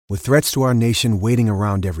With threats to our nation waiting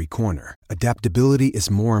around every corner, adaptability is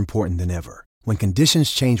more important than ever. When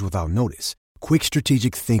conditions change without notice, quick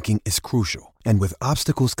strategic thinking is crucial. And with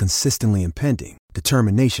obstacles consistently impending,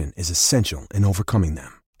 determination is essential in overcoming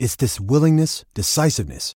them. It's this willingness,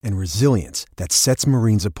 decisiveness, and resilience that sets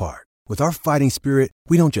Marines apart. With our fighting spirit,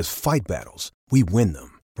 we don't just fight battles, we win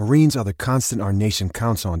them. Marines are the constant our nation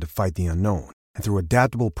counts on to fight the unknown. And through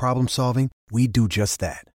adaptable problem solving, we do just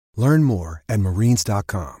that. Learn more at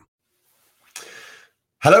marines.com.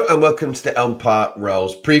 Hello and welcome to the Elm Park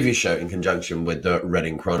Rolls preview show in conjunction with the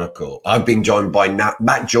Reading Chronicle. I've been joined by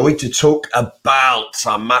Matt Joy to talk about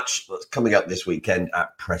our match that's coming up this weekend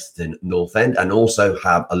at Preston North End and also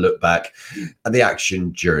have a look back at the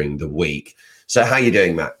action during the week. So how are you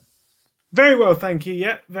doing, Matt? Very well, thank you.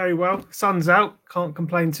 Yeah, very well. Sun's out. Can't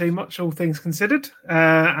complain too much, all things considered.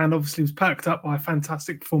 And obviously was perked up by a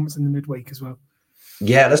fantastic performance in the midweek as well.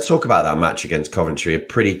 Yeah, let's talk about that match against Coventry. A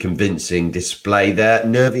pretty convincing display there.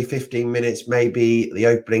 Nervy 15 minutes, maybe the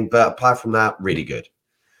opening, but apart from that, really good.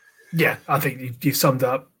 Yeah, I think you summed it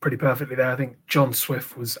up pretty perfectly there. I think John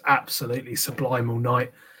Swift was absolutely sublime all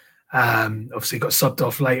night. Obviously got subbed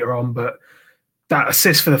off later on, but that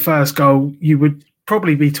assist for the first goal, you would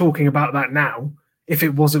probably be talking about that now if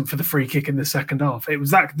it wasn't for the free kick in the second half. It was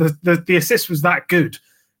that the assist was that good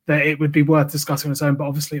that it would be worth discussing on its own, but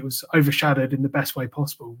obviously it was overshadowed in the best way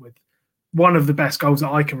possible with one of the best goals that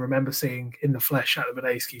I can remember seeing in the flesh at the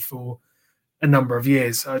Medeski for a number of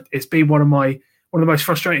years. It's been one of the most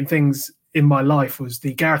frustrating things in my life was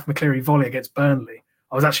the Gareth McCleary volley against Burnley.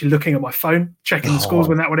 I was actually looking at my phone, checking the scores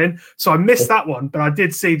when that went in. So I missed that one, but I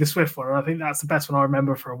did see the Swift one, and I think that's the best one I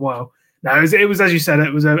remember for a while. No, it was as you said,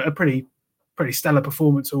 it was a pretty stellar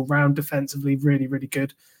performance all round, defensively, really, really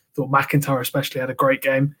good. Thought McIntyre especially had a great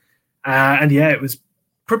game. And yeah, it was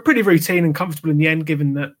pretty routine and comfortable in the end,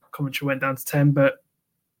 given that Coventry went down to 10, but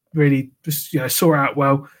really just saw it out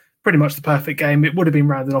well. Pretty much the perfect game. It would have been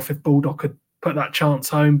rounded off if Bulldog had put that chance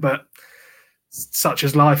home, but such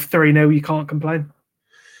is life. 3-0, you can't complain.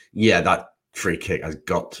 Yeah, that free kick has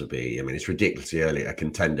got to be, it's ridiculously early, a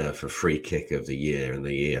contender for free kick of the year in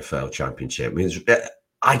the EFL Championship.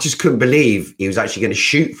 I just couldn't believe he was actually going to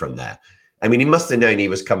shoot from there. He must have known he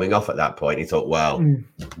was coming off at that point. He thought, well,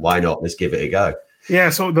 why not? Let's give it a go. Yeah,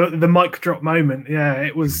 so the mic drop moment, yeah,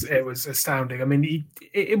 it was astounding.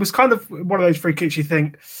 It was kind of one of those free kicks you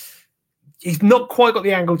think, he's not quite got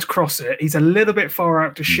the angle to cross it. He's a little bit far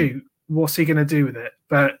out to shoot. What's he going to do with it?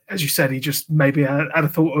 But as you said, he just maybe had a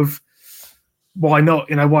thought of, why not?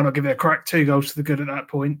 Why not give it a crack? 2 goals to the good at that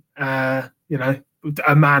point. A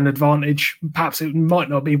man advantage. Perhaps it might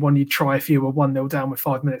not be one you'd try if you were 1-0 down with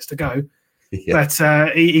 5 minutes to go. Yeah.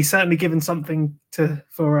 But he's certainly given something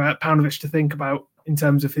for Paunovic to think about in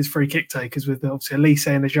terms of his free kick takers, with obviously Elise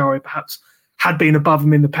and Ajari perhaps had been above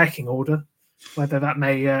him in the pecking order. Whether that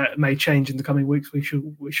may change in the coming weeks, we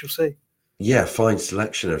shall see. Yeah, fine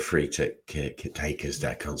selection of free kick takers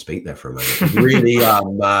there. Can't speak there for a moment. Really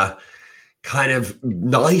kind of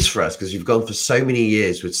nice for us because you've gone for so many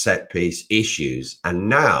years with set piece issues, and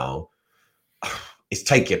now it's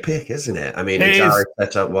take your pick, isn't it? Ajari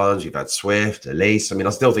set up ones, you've had Swift, Elise. I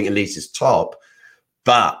still think Elise is top,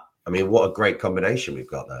 but what a great combination we've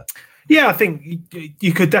got there. Yeah, I think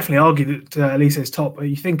you could definitely argue that Elise is top. But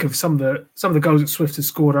you think of some of the goals that Swift has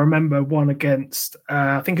scored. I remember one against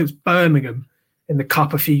I think it was Birmingham in the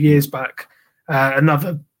Cup a few years back.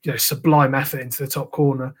 Another sublime effort into the top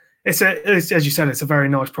corner. It's as you said, it's a very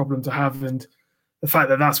nice problem to have, and the fact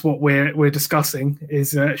that that's what we're discussing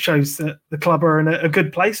is shows that the club are in a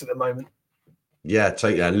good place at the moment. Yeah,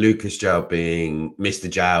 totally. And Lucas João being Mr.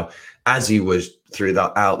 João, as he was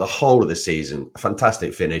throughout the whole of the season, a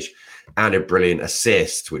fantastic finish and a brilliant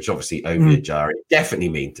assist, which obviously Ovie Ajari definitely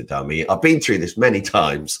mean to dummy. I've been through this many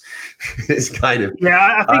titimes. It's kind of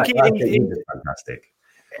I think he was fantastic.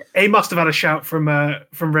 He must have had a shout from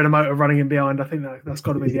Renamoto running in behind. I think that's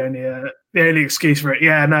got to be the only excuse for it.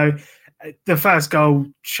 Yeah, no. The first goal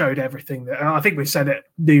showed everything that I think we've said it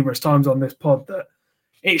numerous times on this pod, that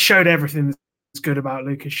it showed everything that's good about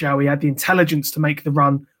Lucas João. He had the intelligence to make the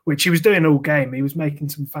run, which he was doing all game. He was making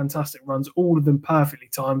some fantastic runs, all of them perfectly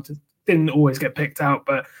timed. Didn't always get picked out,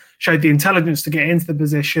 but showed the intelligence to get into the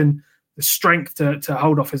position, the strength to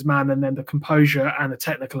hold off his man, and then the composure and the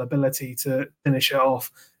technical ability to finish it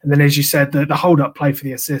off. And then, as you said, the hold-up play for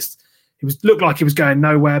the assist, looked like he was going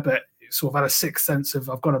nowhere, but sort of had a sixth sense of,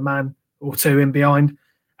 I've got a man or two in behind.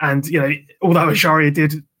 And, although Ajari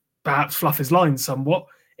did perhaps fluff his lines somewhat,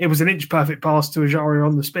 it was an inch perfect pass to Ajari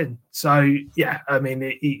on the spin. So, yeah,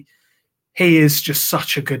 he is just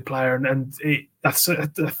such a good player, and I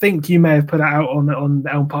think you may have put it out on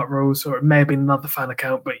the Elm Park Rules, or it may have been another fan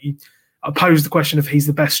account, but I posed the question if he's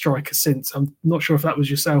the best striker since. I'm not sure if that was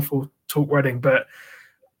yourself or Talk Reading, but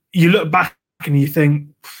you look back and you think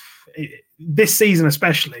this season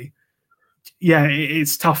especially, yeah,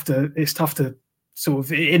 it's tough to sort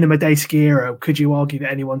of in the Medeski era. Could you argue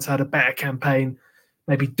that anyone's had a better campaign?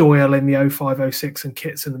 Maybe Doyle in the 05-06 and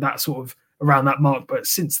Kitson and that sort of around that mark. But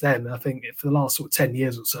since then, I think for the last sort of 10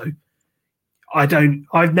 years or so,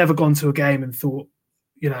 I've never gone to a game and thought,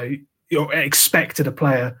 you expected a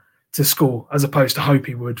player to score as opposed to hope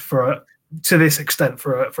he would to this extent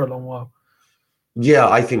for a long while. Yeah,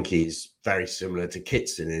 I think he's very similar to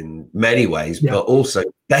Kitson in many ways, but also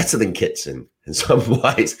better than Kitson in some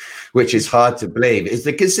ways, which is hard to believe. It's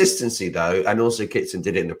the consistency, though, and also Kitson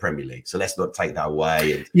did it in the Premier League, so let's not take that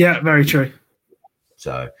away. Yeah, very true.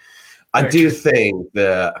 So I do think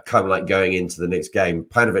that kind of like going into the next game,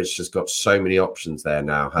 Paunovic just got so many options there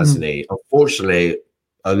now, hasn't he? Unfortunately,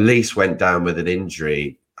 Elise went down with an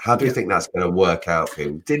injury. How do you think that's going to work out for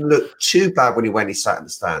him? Didn't look too bad when he sat in the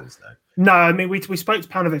stands, though. No, I mean, we spoke to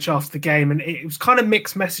Paunovic after the game, and it was kind of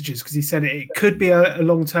mixed messages because he said it could be a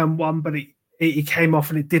long-term one, but he came off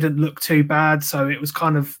and it didn't look too bad. So it was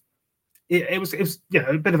kind of it was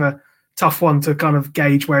a bit of a tough one to kind of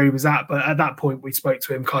gauge where he was at. But at that point, we spoke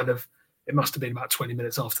to him it must have been about 20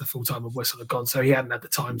 minutes after the full-time of whistle had gone. So he hadn't had the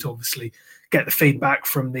time to obviously get the feedback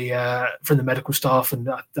from the medical staff. And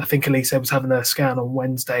I think Elise was having a scan on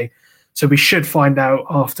Wednesday. So we should find out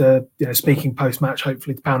after speaking post-match,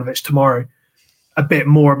 hopefully to Paunovic tomorrow, a bit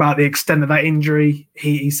more about the extent of that injury.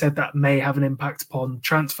 He said that may have an impact upon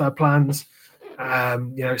transfer plans.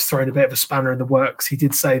 It's thrown a bit of a spanner in the works. He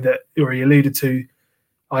did say that, or he alluded to,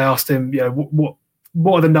 I asked him,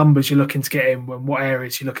 what are the numbers you're looking to get in, and what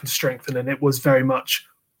areas you're looking to strengthen? And it was very much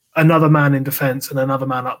another man in defence and another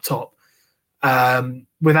man up top.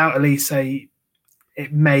 Without Elise,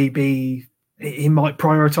 it may be he might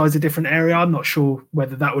prioritise a different area. I'm not sure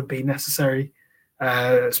whether that would be necessary,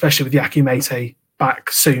 especially with Yaku Mete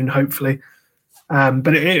back soon, hopefully.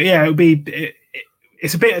 But it would be.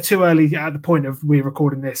 It's a bit too early at the point of we're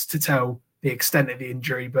recording this to tell the extent of the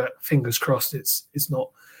injury, but fingers crossed it's not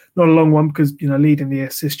a long one because leading the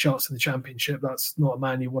assist charts in the Championship, that's not a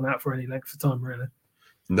man you want out for any length of time, really.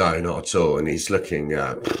 No, not at all. And he's looking.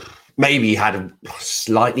 Maybe he had a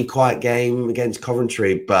slightly quiet game against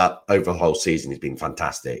Coventry, but over the whole season, he's been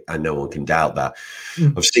fantastic, and no one can doubt that.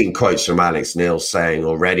 I've seen quotes from Alex Neil saying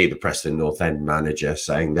already, the Preston North End manager,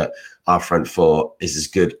 saying that our front four is as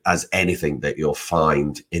good as anything that you'll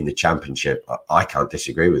find in the Championship. I can't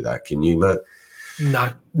disagree with that. Can you, Matt?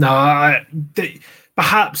 No.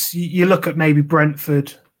 Perhaps you look at maybe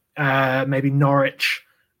Brentford, maybe Norwich,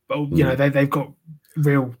 but they've got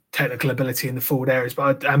real technical ability in the forward areas,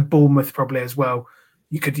 and Bournemouth probably as well.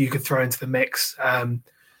 You could throw into the mix. I'd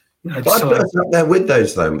put us up there with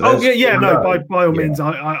those though. By all means,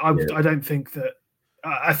 I don't think that.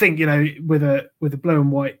 I think with the blue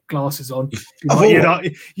and white glasses on,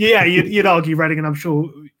 you'd argue Reading, and I'm sure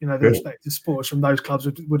the respective sports from those clubs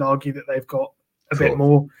would argue that they've got a bit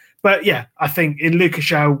more. But yeah, I think in Lucas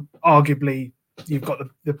João, arguably you've got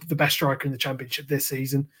the best striker in the Championship this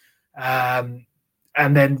season.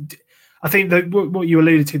 And then I think that what you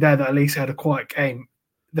alluded to there, that Elise had a quiet game,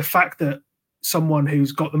 the fact that someone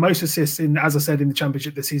who's got the most assists as I said, in the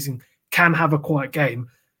Championship this season can have a quiet game,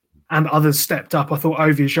 and others stepped up. I thought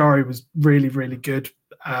Ovie Ejaria was really, really good.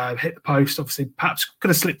 Hit the post, obviously, perhaps could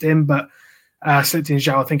have slipped in, but slipped in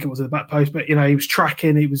João. I think it was at the back post, but he was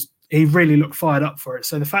tracking. He really looked fired up for it.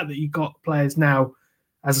 So the fact that you've got players now,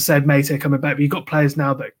 as I said, Mete coming back, but you've got players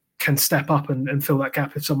now that can step up and fill that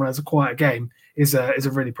gap if someone has a quiet game is a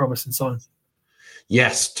really promising sign.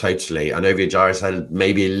 Yes, totally. I know Ovie Ejaria's had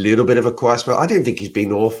maybe a little bit of a quiet spell. I don't think he's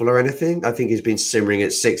been awful or anything. I think he's been simmering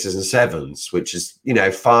at 6s and 7s, which is,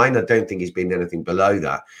 fine. I don't think he's been anything below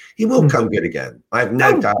that. He will come good again. I have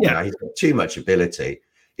no doubt now. He's got too much ability.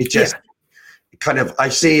 It's just kind of, I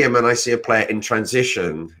see him and I see a player in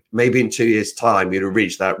transition. Maybe in 2 years' time, he'd have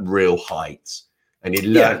reached that real height. And he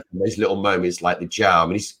learned from those little moments like the João. I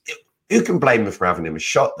mean, who can blame him for having him a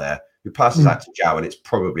shot there? Who passes that to João and it's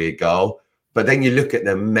probably a goal. But then you look at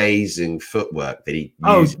the amazing footwork that he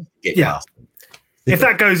uses to get past them. If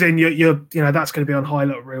that goes in, you're that's going to be on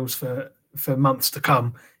highlight reels for months to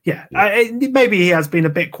come. Yeah, maybe he has been a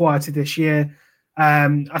bit quieter this year.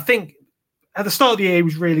 I think at the start of the year he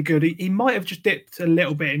was really good. He might have just dipped a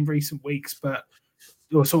little bit in recent weeks,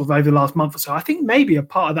 or sort of over the last month or so. I think maybe a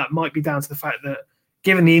part of that might be down to the fact that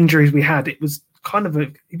given the injuries we had, it was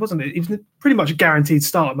he was pretty much a guaranteed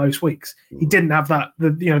start most weeks. He didn't have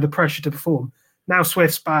the pressure to perform. Now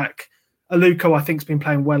Swift's back. Aluko, I think, has been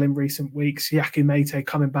playing well in recent weeks. Yaku Mate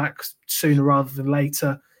coming back sooner rather than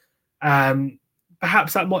later.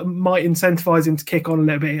 Perhaps that might incentivize him to kick on a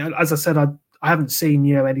little bit. As I said, I haven't seen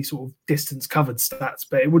any sort of distance covered stats,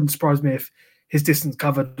 but it wouldn't surprise me if his distance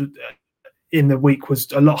covered in the week was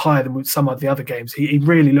a lot higher than with some of the other games. He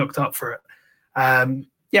really looked up for it.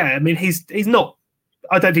 I mean, he's not.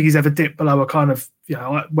 I don't think he's ever dipped below a kind of,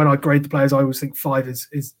 when I grade the players, I always think 5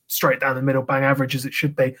 is straight down the middle, bang average as it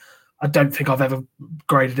should be. I don't think I've ever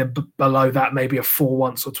graded him below that, maybe a 4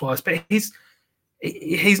 once or twice. But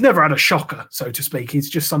he's never had a shocker, so to speak. He's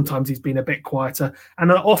just sometimes he's been a bit quieter.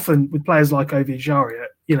 And often with players like Ovie Ejaria,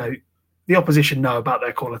 the opposition know about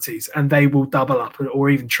their qualities and they will double up or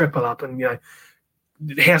even triple up. And,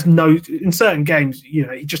 he has in certain games,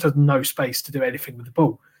 he just has no space to do anything with the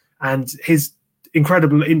ball. And his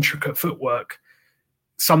incredible intricate footwork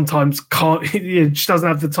sometimes he just doesn't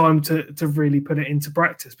have the time to really put it into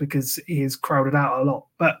practice because he is crowded out a lot.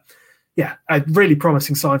 But yeah, a really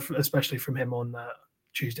promising sign, especially from him on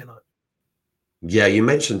Tuesday night. Yeah, you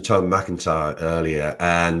mentioned Tom McIntyre earlier,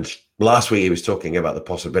 and last week he was talking about the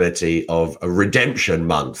possibility of a redemption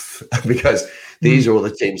month because these are all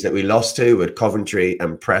the teams that we lost to, with Coventry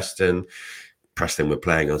and Preston. Preston were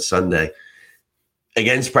playing on Sunday.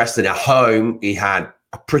 Against Preston at home, he had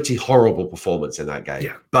a pretty horrible performance in that game.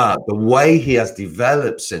 Yeah. But the way he has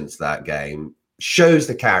developed since that game shows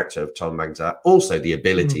the character of Tom McIntyre, also the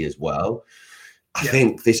ability as well. I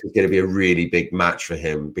think this is going to be a really big match for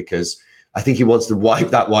him because I think he wants to wipe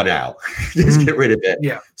that one out. Just get rid of it.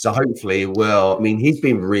 Yeah. So hopefully he will. I mean, he's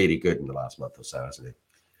been really good in the last month or so, hasn't he?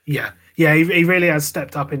 Yeah. Yeah, he really has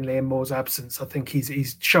stepped up in Liam Moore's absence. I think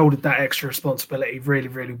he's shouldered that extra responsibility really,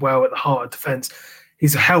 really well at the heart of defence.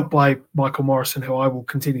 He's helped by Michael Morrison, who I will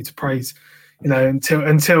continue to praise, until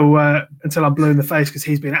I'm blue in the face because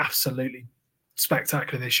he's been absolutely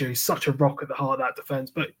spectacular this year. He's such a rock at the heart of that defence.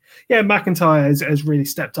 But yeah, McIntyre has really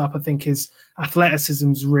stepped up. I think his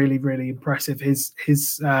athleticism is really, really impressive. His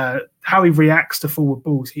how he reacts to forward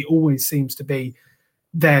balls, he always seems to be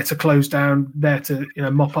there to close down, there to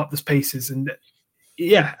mop up the pieces. And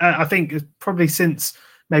yeah, I think probably since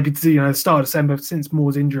maybe the start of December, since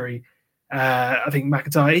Moore's injury. I think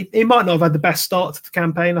McIntyre, he might not have had the best start to the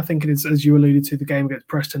campaign. I think it is, as you alluded to, the game against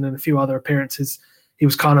Preston and a few other appearances. He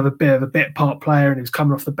was kind of a bit of a bit part player and he was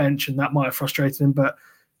coming off the bench and that might have frustrated him. But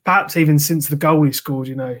perhaps even since the goal he scored,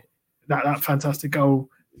 that fantastic goal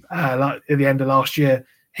at the end of last year,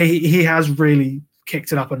 he has really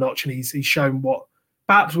kicked it up a notch and he's shown what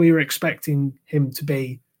perhaps we were expecting him to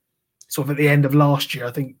be sort of at the end of last year.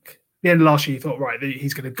 I think at the end of last year, you thought, right,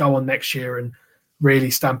 he's going to go on next year and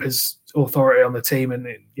really stamp his authority on the team and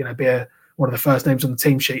be one of the first names on the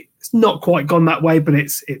team sheet. It's not quite gone that way, but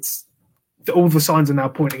it's all the signs are now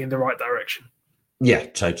pointing in the right direction. Yeah,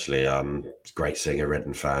 totally. It's great seeing a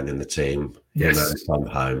Redden fan in the team. Yes, Tom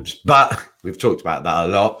Holmes. But we've talked about that a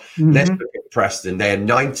lot. Let's look at Preston. They are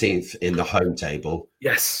 19th in the home table.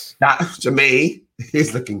 Yes, that to me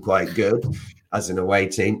is looking quite good as an away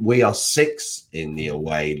team. We are 6th in the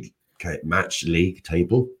away match league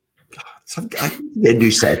table. A new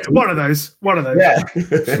set. One of those. Yeah.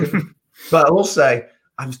 But also,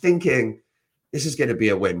 I'm thinking this is going to be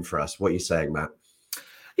a win for us. What are you saying, Matt?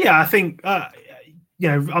 Yeah, I think,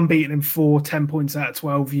 unbeaten in 4, 10 points out of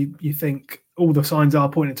 12. You think all the signs are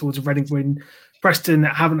pointing towards a Reading win. Preston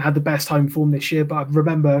haven't had the best home form this year, but I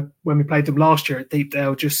remember when we played them last year at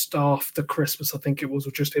Deepdale, just after Christmas, I think it was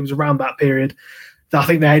around that period, that I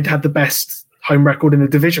think they had the best home record in the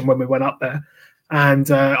division when we went up there.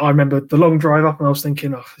 And I remember the long drive up and I was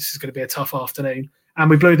thinking, this is going to be a tough afternoon. And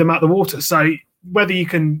we blew them out the water. So whether you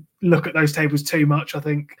can look at those tables too much, I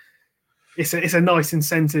think it's a nice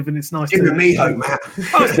incentive and it's nice to me hope, Matt.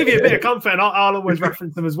 I'll give you a bit of comfort and I'll always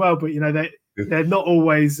reference them as well. But, they're not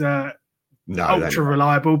always ultra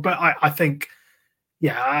reliable. But I think,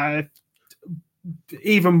 even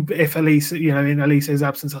if Elise, in Elise's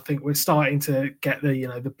absence, I think we're starting to get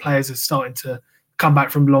the players are starting to come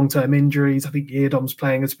back from long-term injuries. I think Yeardom's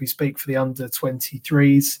playing as we speak for the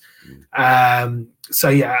under-23s.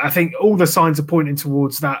 I think all the signs are pointing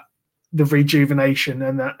towards that, the rejuvenation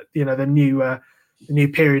and that, the new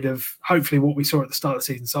period of hopefully what we saw at the start of the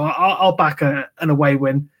season. So I'll back an away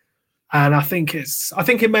win. And I think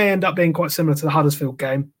it may end up being quite similar to the Huddersfield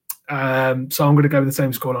game. So I'm going to go with the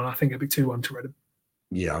same scoreline. I think it'll be 2-1 to Reading.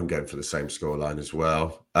 Yeah, I'm going for the same scoreline as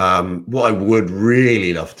well. What I would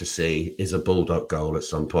really love to see is a Bulldog goal at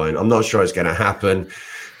some point. I'm not sure it's going to happen,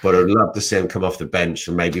 but I'd love to see him come off the bench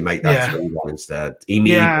and maybe make that 3-1 instead. He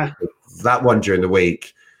needs that one during the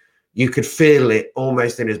week, you could feel it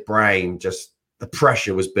almost in his brain. Just the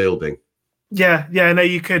pressure was building. Yeah, no,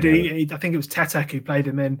 you could. I think it was Tetek who played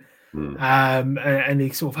him in, and he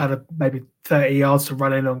sort of had maybe 30 yards to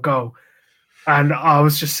run in on goal. And I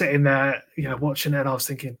was just sitting there, watching it, and I was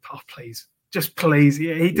thinking, oh, please, just please.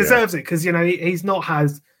 He deserves it because, he's not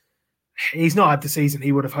had the season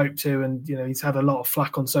he would have hoped to. And, he's had a lot of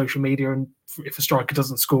flack on social media. And if a striker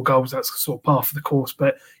doesn't score goals, that's sort of par for the course.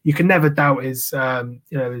 But you can never doubt his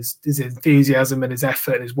enthusiasm and his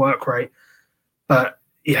effort and his work rate. But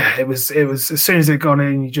yeah, it was as soon as it got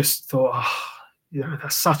in, you just thought,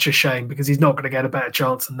 that's such a shame because he's not going to get a better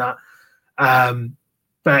chance than that.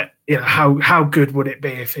 But how good would it be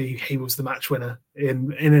if he was the match winner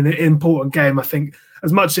in an important game? I think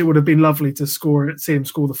as much as it would have been lovely to see him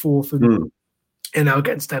score the fourth and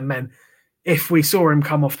against 10 men, if we saw him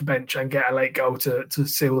come off the bench and get a late goal to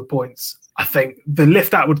seal the points, I think the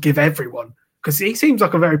lift that would give everyone, because he seems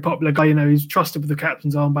like a very popular guy. He's trusted with the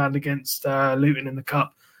captain's armband against Luton in the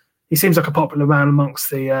cup. He seems like a popular man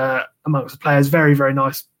amongst the players. Very, very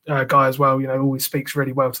nice guy as well. Always speaks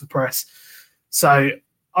really well to the press. So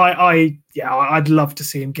I'd love to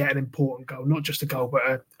see him get an important goal, not just a goal,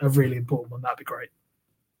 but a really important one. That'd be great.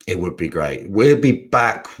 It would be great. We'll be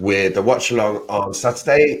back with the watch along on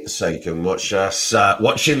Saturday, so you can watch us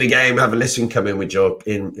watching the game, have a listen, come in with your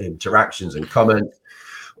interactions and comments.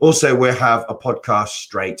 Also, we'll have a podcast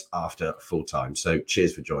straight after full time. So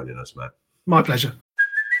cheers for joining us, Matt. My pleasure.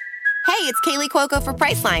 Hey, it's Kaylee Cuoco for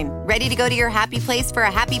Priceline. Ready to go to your happy place for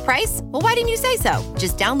a happy price? Well, why didn't you say so?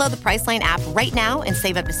 Just download the Priceline app right now and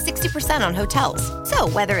save up to 60% on hotels. So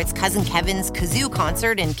whether it's Cousin Kevin's Kazoo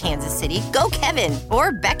Concert in Kansas City, go Kevin,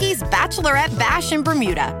 or Becky's Bachelorette Bash in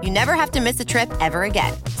Bermuda, you never have to miss a trip ever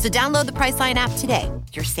again. So download the Priceline app today.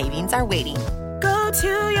 Your savings are waiting. Go to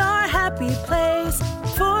your happy place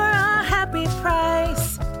for a happy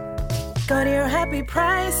price. Go to your happy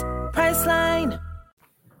price, Priceline.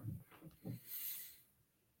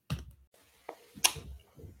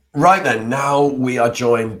 Right then, now we are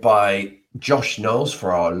joined by Josh Knowles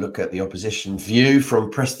for our look at the opposition view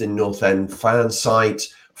from Preston North End fan site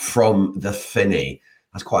from the Finney.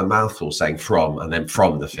 That's quite a mouthful saying from and then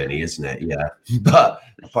from the Finney, isn't it? Yeah. But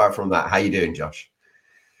apart from that, how you doing, Josh?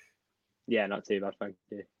 Yeah, not too bad, thank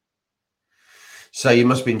you. So you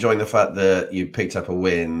must be enjoying the fact that you picked up a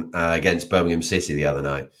win against Birmingham City the other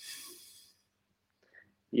night.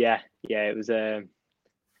 Yeah, it was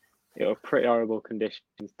pretty horrible conditions,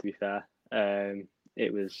 to be fair.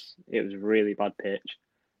 It was really bad pitch.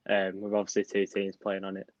 With obviously two teams playing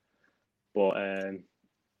on it, but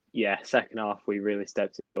second half we really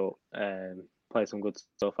stepped it up. Played some good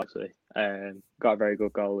stuff actually. Got a very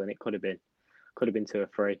good goal, and it could have been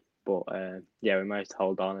 2-3, but we managed to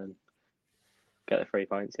hold on and get the 3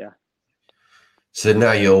 points. Yeah. So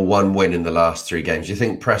now you're one win in the last 3 games. Do you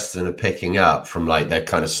think Preston are picking up from like their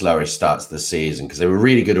kind of slowest starts of the season? Because they were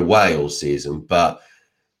really good away all season, but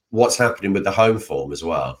what's happening with the home form as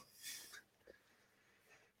well?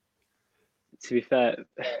 To be fair,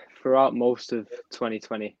 throughout most of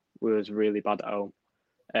 2020, we was really bad at home.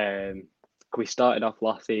 We started off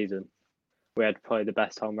last season, we had probably the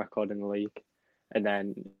best home record in the league. And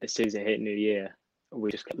then as soon as it hit New Year,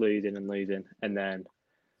 we just kept losing. And then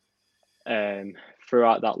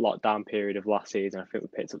throughout that lockdown period of last season, I think we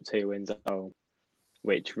picked up 2 wins at home,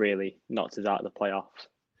 which really knocked us out of the playoffs.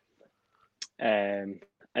 And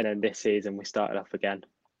then this season we started off again.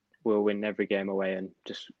 We were winning every game away and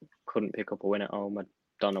just couldn't pick up a win at home. I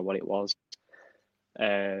don't know what it was.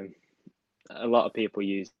 A lot of people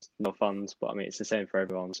use no funds, but I mean it's the same for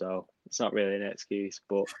everyone, so it's not really an excuse.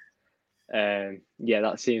 But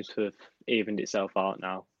that seems to have evened itself out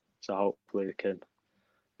now. So hopefully we can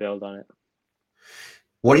build on it.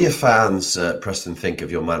 What do your fans at Preston think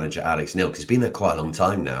of your manager, Alex Neil? Because he's been there quite a long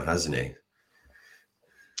time now, hasn't he?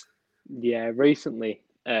 Yeah, recently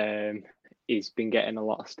he's been getting a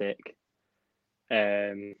lot of stick.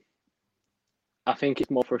 I think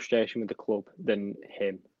it's more frustration with the club than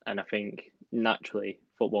him. And I think naturally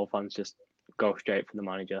football fans just go straight for the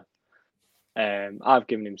manager. I've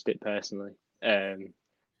given him stick personally. But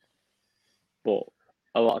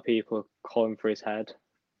a lot of people are calling for his head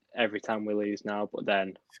every time we lose now. But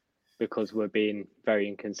then because we're being very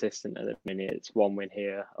inconsistent at the minute, it's 1 win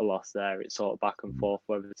here, a loss there. It's sort of back and forth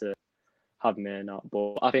whether to have him or not.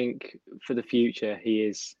 But I think for the future,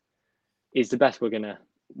 he's the best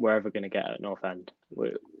we're ever gonna get at North End.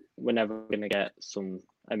 We're never gonna get some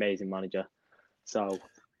amazing manager. So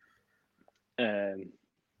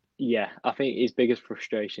I think his biggest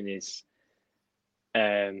frustration is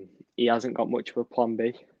he hasn't got much of a plan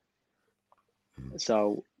B.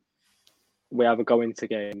 So we either go into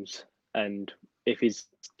games and if he's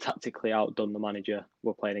tactically outdone the manager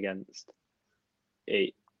we're playing against,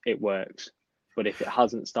 it works. But if it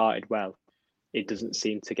hasn't started well, it doesn't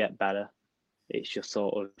seem to get better. It's just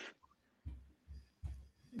sort of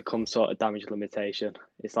becomes sort of damage limitation.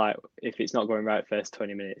 It's like if it's not going right first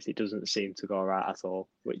 20 minutes, it doesn't seem to go right at all,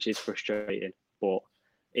 which is frustrating. But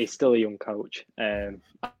he's still a young coach. I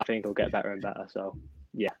think he'll get better and better. So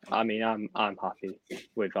yeah, I mean, I'm happy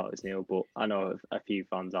with Alex Neil, but I know a few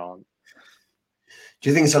fans aren't. Do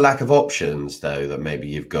you think it's a lack of options, though, that maybe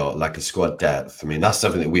you've got like a squad depth? I mean, that's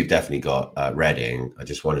something that we've definitely got at Reading. I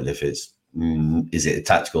just wondered if it's, is it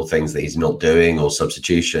tactical things that he's not doing or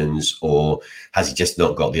substitutions, or has he just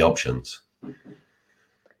not got the options?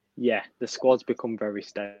 Yeah, the squad's become very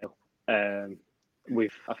stale. I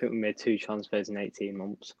think we made 2 transfers in 18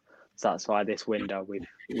 months. So that's why this window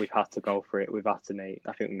we've had to go for it. We've had to make,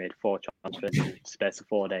 I think we made 4 transfers in the space of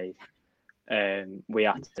 4 days. We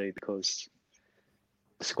had to because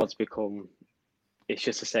the squad's become, it's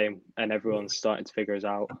just the same and everyone's starting to figure us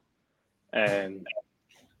out.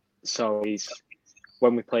 So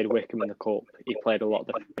when we played Wickham in the Cup, he played a lot of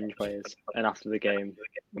the fringe players. And after the game,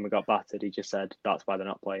 when we got battered, he just said, that's why they're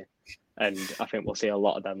not playing. And I think we'll see a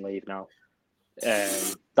lot of them leave now.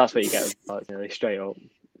 That's what you get with straight up.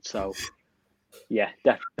 So, yeah,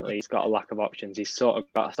 definitely he's got a lack of options. He's sort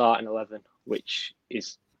of got a starting 11, which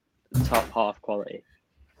is top half quality.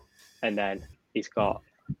 And then he's got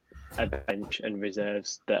a bench and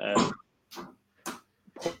reserves that are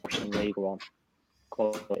pushing League One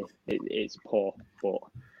quality. It's poor, but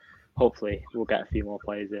hopefully we'll get a few more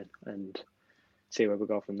players in and see where we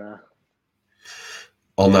go from there.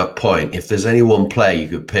 On that point, if there's any one player you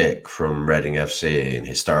could pick from Reading FC in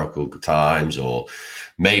historical times or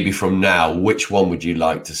maybe from now, which one would you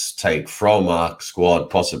like to take from our squad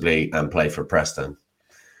possibly and play for Preston?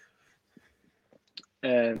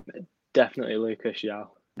 Definitely Lucas João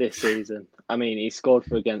this season. I mean, he scored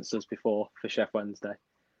against us before for Sheffield Wednesday.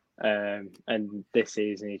 And this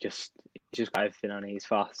season he just got everything on. He's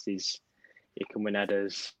fast, he can win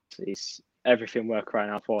headers, he's everything we're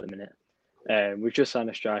crying out for at the minute. We've just signed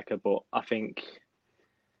a striker, but I think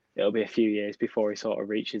it'll be a few years before he sort of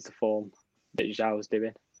reaches the form that João's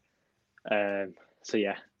doing. So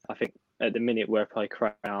yeah, I think at the minute we're probably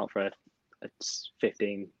crying out for a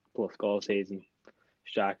 15 plus goal season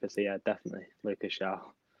striker. So yeah, definitely Lucas João.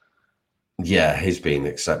 Yeah, he's been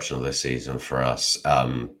exceptional this season for us.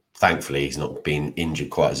 Thankfully, he's not been injured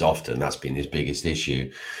quite as often. That's been his biggest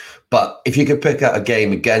issue. But if you could pick out a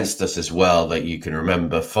game against us as well that you can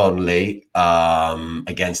remember fondly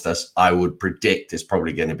against us, I would predict it's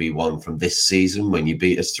probably going to be one from this season when you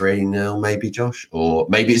beat us 3-0, maybe, Josh? Or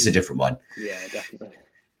maybe it's a different one. Yeah, definitely.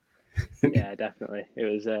 Yeah, definitely.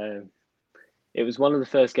 It was one of the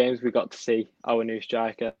first games we got to see our new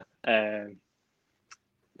striker. It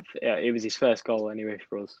was his first goal anyway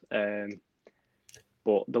for us.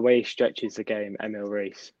 But the way he stretches the game, Emil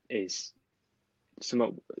Rees, is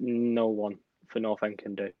something no one for North End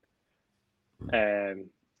can do. And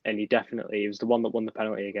he was the one that won the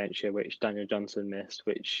penalty against you, which Daniel Johnson missed,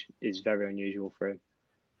 which is very unusual for him.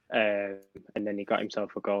 And then he got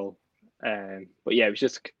himself a goal. But yeah, it was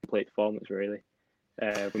just a complete performance, really.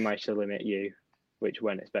 We managed to limit you, which we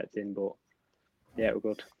weren't expecting, but yeah, we're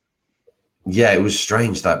good. Yeah, it was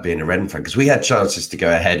strange that being a Reading fan, because we had chances to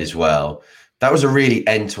go ahead as well. That was a really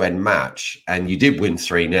end-to-end match, and you did win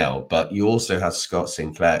 3-0, but you also had Scott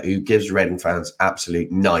Sinclair, who gives Reading fans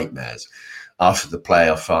absolute nightmares after the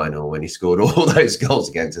playoff final when he scored all those goals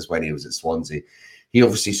against us when he was at Swansea. He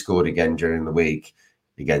obviously scored again during the week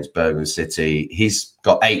against Bergen City. He's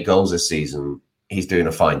got 8 goals this season. He's doing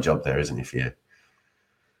a fine job there, isn't he, for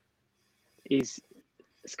you?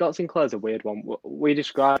 Scott Sinclair's a weird one. We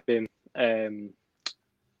described him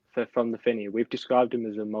from the Finney. We've described him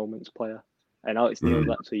as a moments player. And Alex Neil's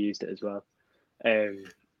actually used it as well. And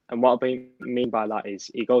what I mean by that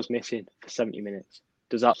is he goes missing for 70 minutes,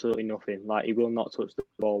 does absolutely nothing. Like, he will not touch the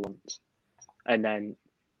ball once. And then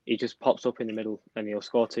he just pops up in the middle and he'll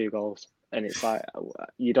score 2 goals. And it's like,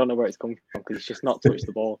 you don't know where it's come from because he's just not touched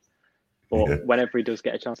the ball. But whenever he does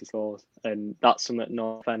get a chance, he scores. And that's something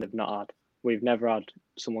North End have not had. We've never had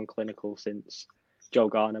someone clinical since Joe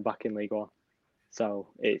Garner back in League One. So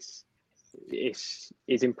he's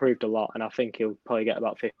improved a lot, and I think he'll probably get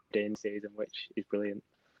about 15 this season, which is brilliant.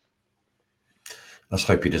 Let's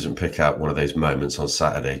hope he doesn't pick out one of those moments on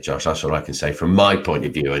Saturday, Josh. That's all I can say from my point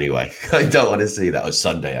of view anyway. I don't want to see that. On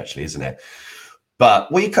Sunday, actually, isn't it? But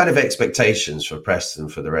what are your kind of expectations for Preston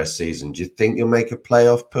for the rest of the season? Do you think you'll make a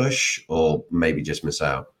playoff push or maybe just miss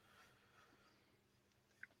out?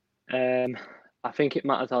 I think it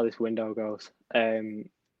matters how this window goes.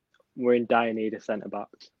 We're in dire need of centre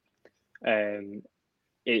backs.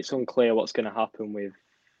 It's unclear what's going to happen with.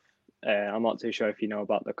 I'm not too sure if you know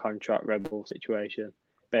about the contract rebel situation.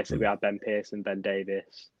 Basically, we have Ben Pearson, Ben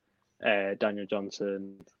Davis, Daniel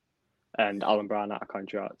Johnson, and Alan Brown out of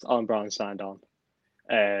contract. Alan Brown signed on.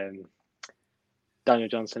 Daniel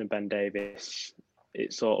Johnson and Ben Davis,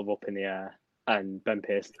 it's sort of up in the air, and Ben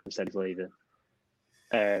Pearson said he's leaving.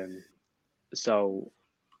 So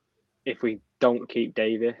if we don't keep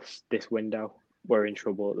Davis this window, we're in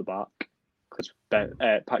trouble at the back because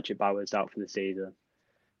Patrick Bauer's out for the season.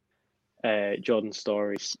 Jordan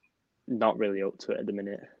Story's not really up to it at the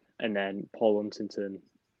minute, and then Paul Huntington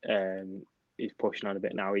is pushing on a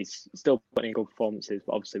bit now. He's still putting in good performances,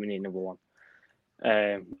 but obviously we need another one.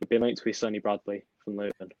 We've been linked with Sonny Bradley from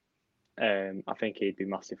Luton. I think he'd be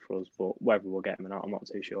massive for us, but whether we'll get him or not, I'm not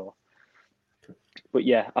too sure. But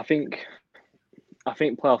yeah, I think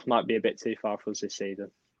playoffs might be a bit too far for us this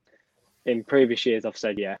season. In previous years, I've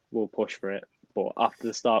said, yeah, we'll push for it. But after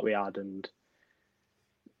the start we had and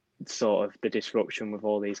sort of the disruption with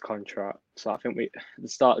all these contracts, so I think at the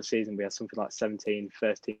start of the season, we had something like 17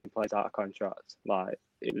 first team players out of contract. Like,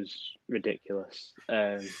 it was ridiculous.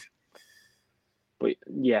 But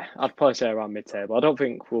yeah, I'd probably say around mid-table. I don't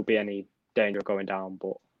think we'll be any danger of going down,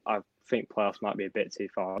 but I think playoffs might be a bit too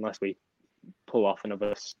far unless we pull off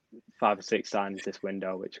another 5 or 6 signings this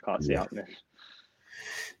window, which I can't see happening.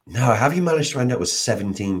 No, have you managed to end up with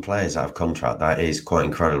 17 players out of contract? That is quite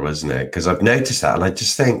incredible, isn't it? Because I've noticed that, and I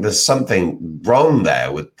just think there's something wrong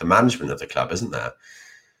there with the management of the club, isn't there?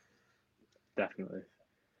 Definitely.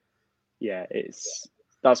 Yeah,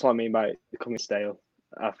 that's what I mean by it becoming stale.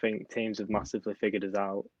 I think teams have massively figured us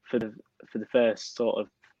out. For the first sort of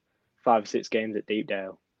 5 or 6 games at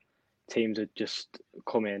Deepdale, teams would just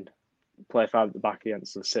come in, play 5 at the back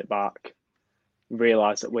against us, sit back,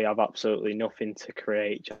 realise that we have absolutely nothing to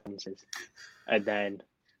create chances. And then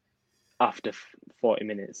after 40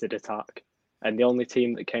 minutes, they'd attack. And the only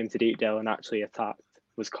team that came to Deepdale and actually attacked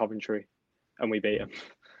was Coventry, and we beat them.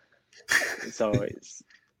 So it's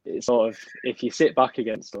sort of, if you sit back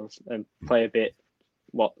against us and play a bit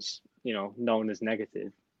what's known as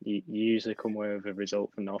negative, you usually come away with a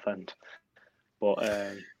result from North End.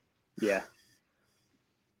 But yeah.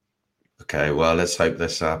 Okay, well, let's hope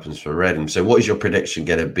this happens for Reading. So what is your prediction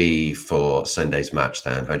going to be for Sunday's match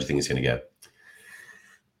then? How do you think it's going to go?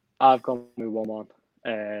 I've gone with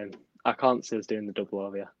 1-1. I can't see us doing the double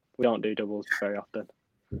over here. We don't do doubles very often.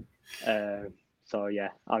 So yeah,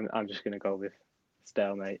 I'm just going to go with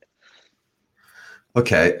stalemate.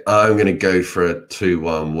 Okay, I'm going to go for a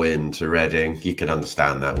 2-1 win to Reading. You can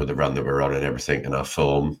understand that with the run that we're on and everything in our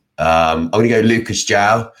form. I'm going to go Lucas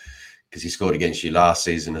João because he scored against you last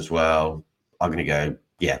season as well. I'm going to go,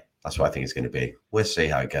 yeah, that's what I think it's going to be. We'll see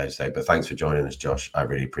how it goes though. But thanks for joining us, Josh. I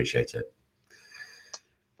really appreciate it.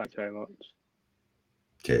 Thanks very much.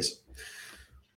 Cheers.